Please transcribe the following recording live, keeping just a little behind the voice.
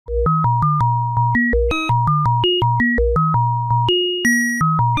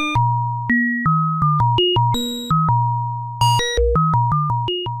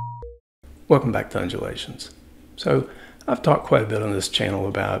Welcome back to Undulations. So I've talked quite a bit on this channel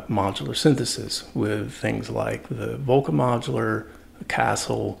about modular synthesis with things like the Volca modular, the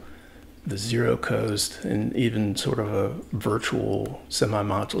Castle, the Zero Coast, and even sort of a virtual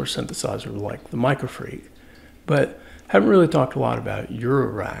semi-modular synthesizer like the Microfreak. But haven't really talked a lot about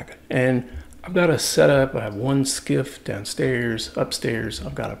Eurorack. And I've got a setup. I have one skiff downstairs, upstairs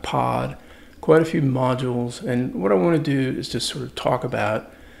I've got a pod, quite a few modules, and what I want to do is just sort of talk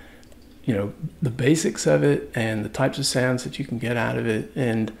about the basics of it and the types of sounds that you can get out of it.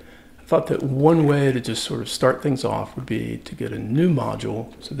 And I thought that one way to just sort of start things off would be to get a new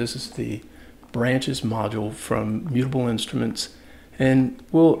module. So this is the branches module from Mutable Instruments, and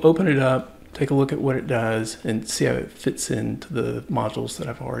we'll open it up, take a look at what it does, and see how it fits into the modules that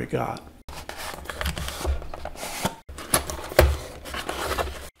I've already got.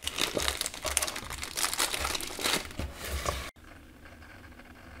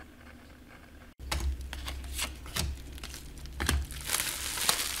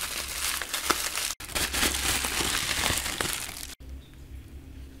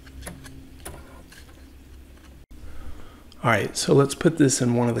 All right, so let's put this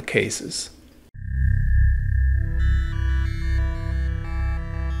in one of the cases.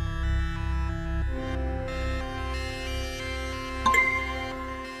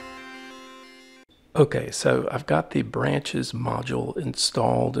 Okay, so I've got the branches module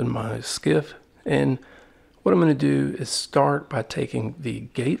installed in my skiff, and what I'm going to do is start by taking the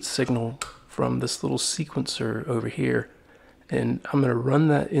gate signal from this little sequencer over here, and I'm going to run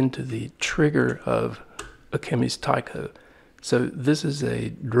that into the trigger of Akemie's Taiko. So this is a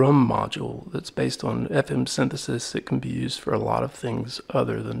drum module that's based on FM synthesis. It can be used for a lot of things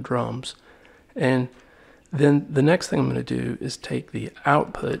other than drums. And then the next thing I'm going to do is take the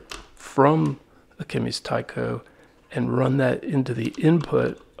output from Akemie's Taiko and run that into the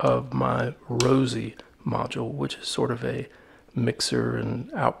input of my Rosie module, which is sort of a mixer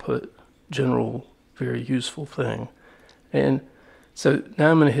and output general, very useful thing. And so now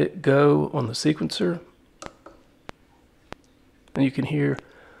I'm going to hit go on the sequencer. And you can hear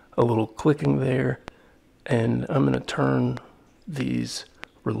a little clicking there, and I'm going to turn these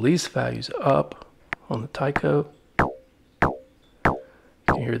release values up on the Taiko. You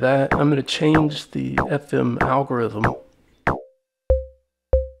can hear that. I'm going to change the FM algorithm.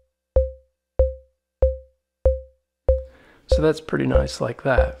 So that's pretty nice like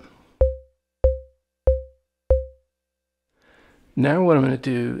that. Now what I'm going to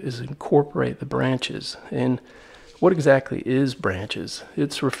do is incorporate the branches. And what exactly is branches?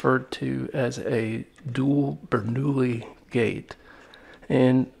 It's referred to as a dual Bernoulli gate.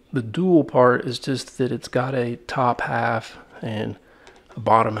 And the dual part is just that it's got a top half and a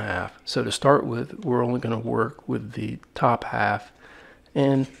bottom half. So to start with, we're only going to work with the top half.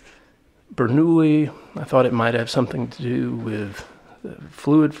 And Bernoulli, I thought it might have something to do with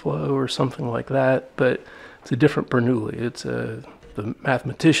fluid flow or something like that, but it's a different Bernoulli. It's the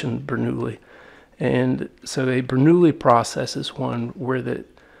mathematician Bernoulli. And so a Bernoulli process is one where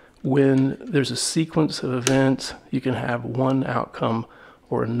when there's a sequence of events, you can have one outcome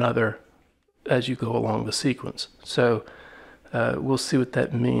or another as you go along the sequence. So we'll see what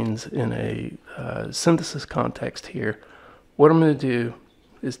that means in a synthesis context here. What I'm going to do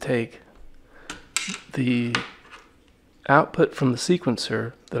is take the output from the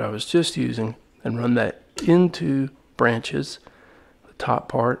sequencer that I was just using and run that into branches, the top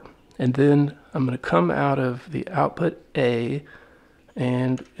part, and then I'm going to come out of the output A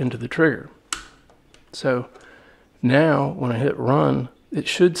and into the trigger. So now when I hit run, it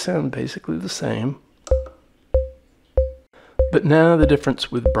should sound basically the same. But now the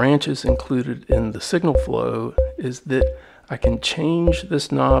difference with branches included in the signal flow is that I can change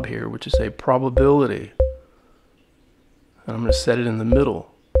this knob here, which is a probability. And I'm going to set it in the middle.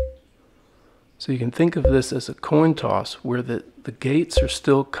 So you can think of this as a coin toss where the gates are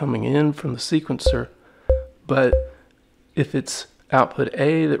still coming in from the sequencer, but if it's output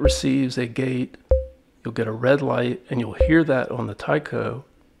A that receives a gate, you'll get a red light and you'll hear that on the Taiko.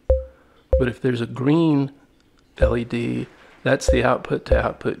 But if there's a green LED, that's the output to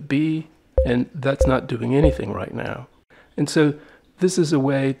output B, and that's not doing anything right now. And so this is a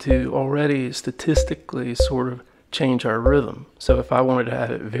way to already statistically sort of change our rhythm. So if I wanted to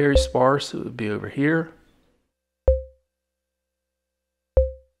have it very sparse, it would be over here.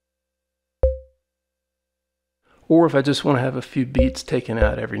 Or if I just want to have a few beats taken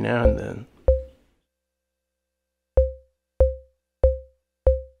out every now and then.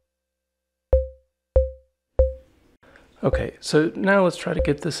 Okay, so now let's try to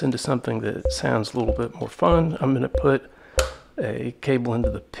get this into something that sounds a little bit more fun. I'm going to put a cable into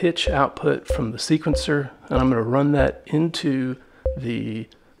the pitch output from the sequencer, and I'm going to run that into the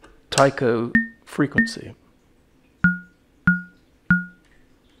Taiko frequency.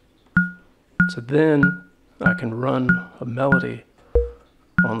 So then I can run a melody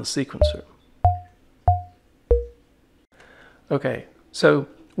on the sequencer. Okay, so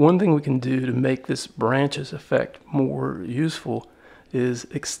one thing we can do to make this branches effect more useful is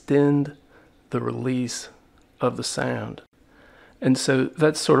extend the release of the sound. And so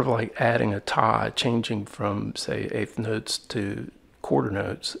that's sort of like adding a tie, changing from, say, eighth notes to quarter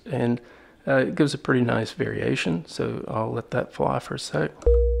notes. And it gives a pretty nice variation, so I'll let that fly for a sec.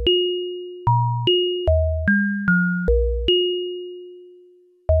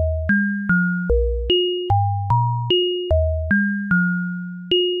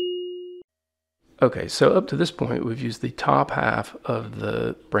 Okay, so up to this point, we've used the top half of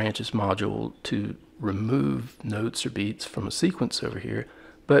the branches module to remove notes or beats from a sequence over here,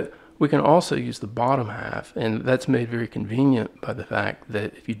 but we can also use the bottom half, and that's made very convenient by the fact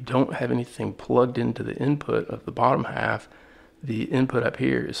that if you don't have anything plugged into the input of the bottom half, the input up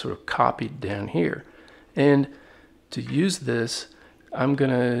here is sort of copied down here. And to use this, I'm going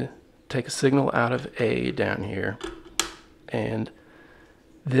to take a signal out of A down here, and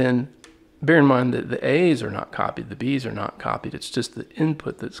then bear in mind that the A's are not copied, the B's are not copied, it's just the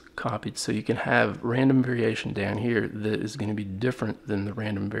input that's copied, so you can have random variation down here that is going to be different than the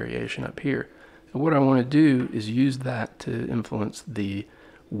random variation up here. And what I want to do is use that to influence the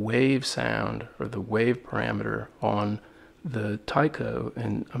wave sound, or the wave parameter on the Taiko,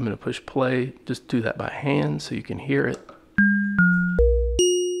 and I'm going to push play, just do that by hand so you can hear it.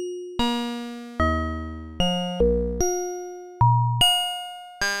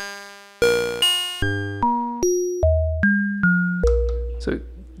 So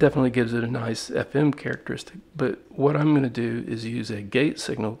it definitely gives it a nice FM characteristic, but what I'm going to do is use a gate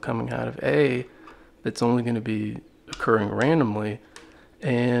signal coming out of A that's only going to be occurring randomly,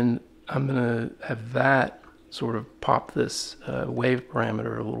 and I'm going to have that sort of pop this wave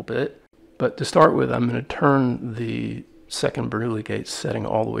parameter a little bit. But to start with, I'm going to turn the second Bernoulli gate setting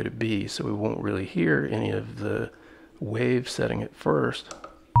all the way to B, so we won't really hear any of the wave setting at first.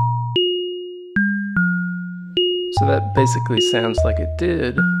 So that basically sounds like it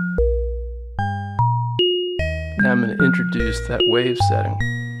did. Now I'm going to introduce that wave setting.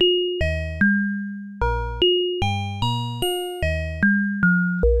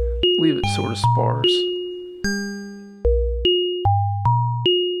 Leave it sort of sparse.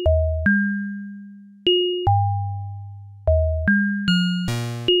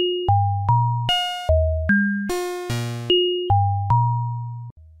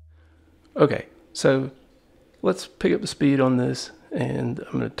 Okay, so let's pick up the speed on this, and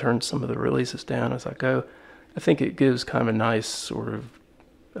I'm going to turn some of the releases down as I go. I think it gives kind of a nice sort of,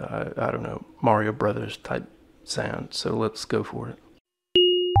 I don't know, Mario Brothers type sound. So let's go for it.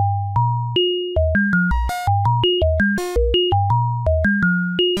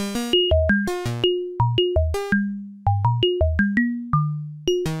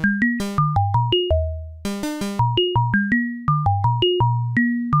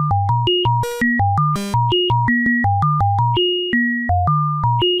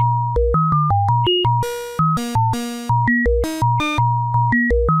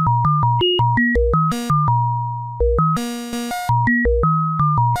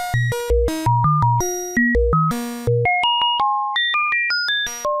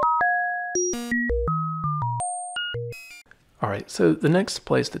 Alright, so the next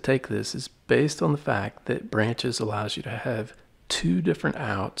place to take this is based on the fact that branches allows you to have two different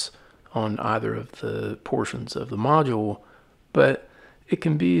outs on either of the portions of the module, but it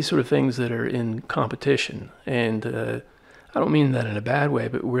can be sort of things that are in competition, and I don't mean that in a bad way,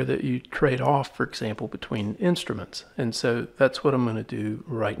 but where that you trade off, for example, between instruments. And so that's what I'm going to do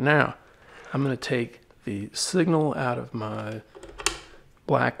right now. I'm going to take the signal out of my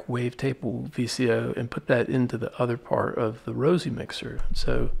Black Wavetable VCO and put that into the other part of the Rosie mixer.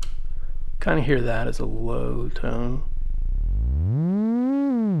 So kind of hear that as a low tone.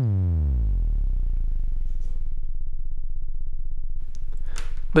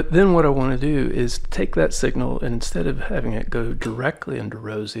 But then what I want to do is take that signal, and instead of having it go directly into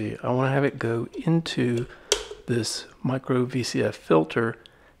Rosie, I want to have it go into this micro VCF filter,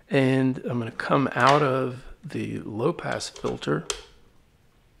 and I'm going to come out of the low pass filter.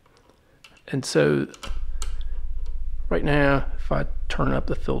 And so right now, if I turn up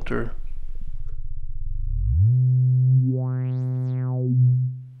the filter,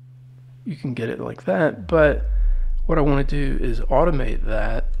 you can get it like that. But what I want to do is automate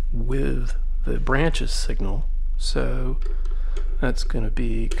that with the branches signal. So That's going to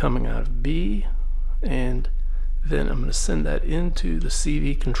be coming out of B, and then I'm going to send that into the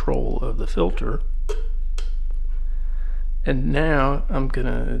CV control of the filter. And now I'm going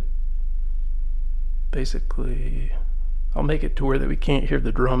to basically, I'll make it to where that we can't hear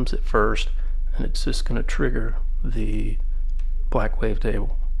the drums at first, and it's just going to trigger the Black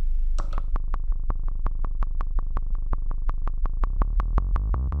Wavetable.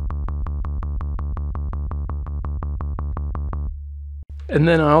 And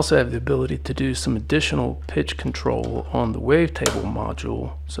then I also have the ability to do some additional pitch control on the wavetable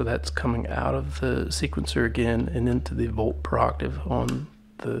module. So that's coming out of the sequencer again and into the volt per octave on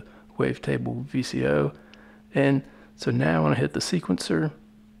the wavetable VCO. And so now when I hit the sequencer,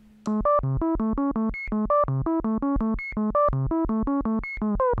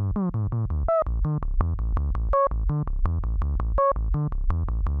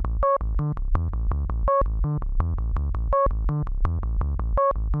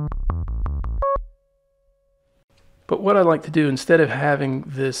 but what I like to do, instead of having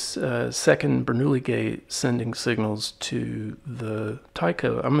this second Bernoulli gate sending signals to the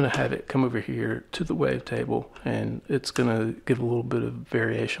Taiko, I'm going to have it come over here to the wavetable, and it's going to give a little bit of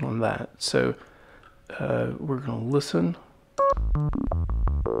variation on that. So we're going to listen.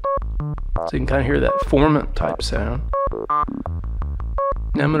 So you can kind of hear that formant type sound.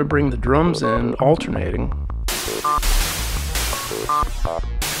 Now I'm going to bring the drums in, alternating.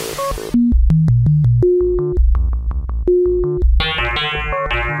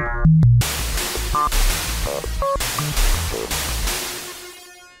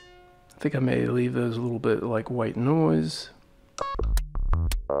 I think I may leave those a little bit like white noise.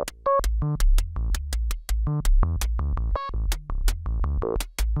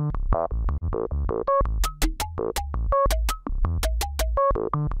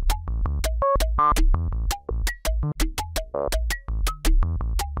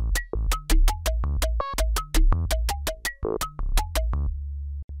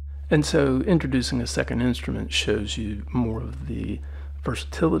 And so introducing a second instrument shows you more of the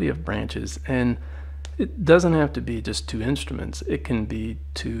versatility of branches, and it doesn't have to be just two instruments. It can be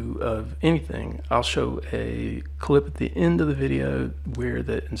two of anything. I'll show a clip at the end of the video where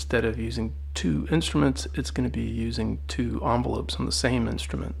that instead of using two instruments, it's going to be using two envelopes on the same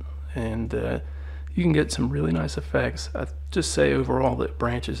instrument, and you can get some really nice effects. I just say overall that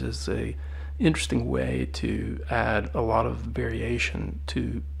branches is a interesting way to add a lot of variation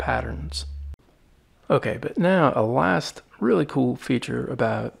to patterns. Okay, but now a last really cool feature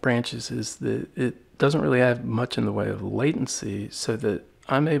about branches is that it doesn't really have much in the way of latency, so that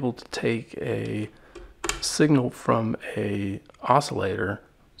I'm able to take a signal from a oscillator,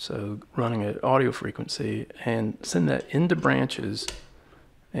 so running at audio frequency, and send that into branches,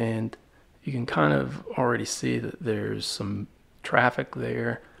 and you can kind of already see that there's some traffic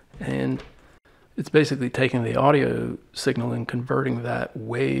there, and it's basically taking the audio signal and converting that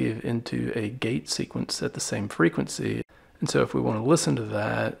wave into a gate sequence at the same frequency. And so if we want to listen to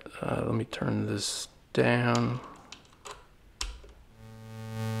that, let me turn this down.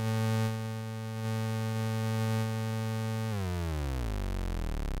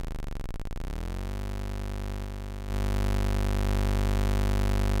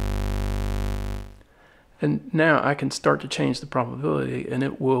 And now I can start to change the probability, and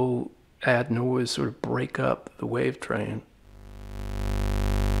it will add noise, sort of break up the wave train.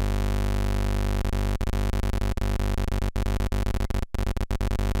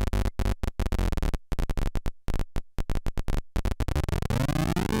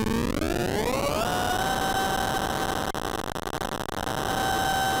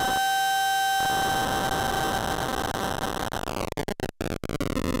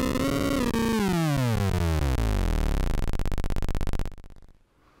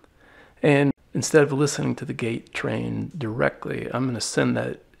 And instead of listening to the gate train directly, I'm going to send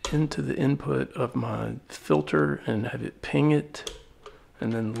that into the input of my filter and have it ping it,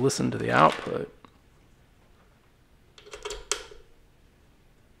 and then listen to the output.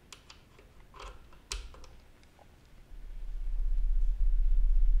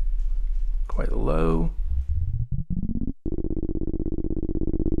 Quite low.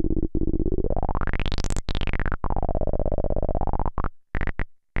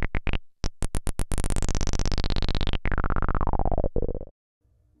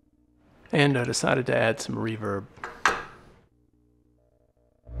 And I decided to add some reverb.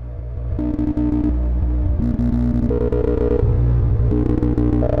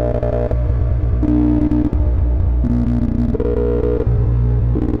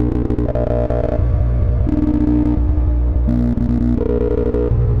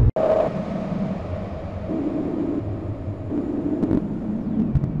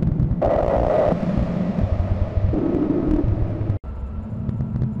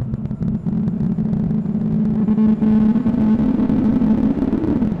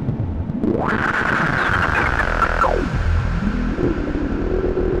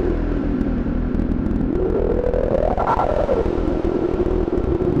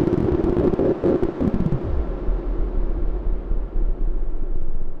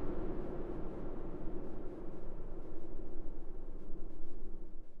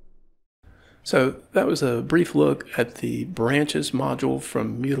 So that was a brief look at the branches module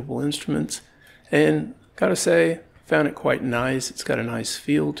from Mutable Instruments, and gotta say, found it quite nice. It's got a nice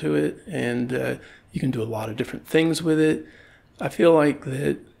feel to it, and you can do a lot of different things with it. I feel like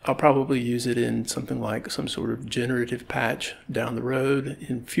that I'll probably use it in something like some sort of generative patch down the road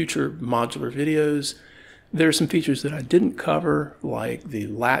in future modular videos. There are some features that I didn't cover, like the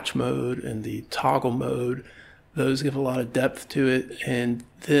latch mode and the toggle mode. Those give a lot of depth to it, and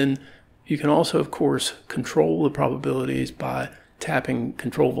then you can also, of course, control the probabilities by tapping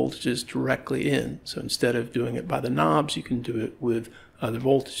control voltages directly in. So instead of doing it by the knobs, you can do it with other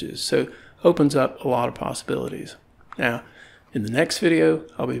voltages. So opens up a lot of possibilities. Now, in the next video,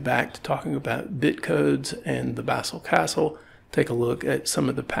 I'll be back to talking about bit codes and the Basel-Castle, take a look at some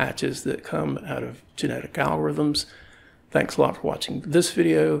of the patches that come out of genetic algorithms. Thanks a lot for watching this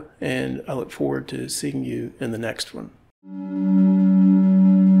video, and I look forward to seeing you in the next one.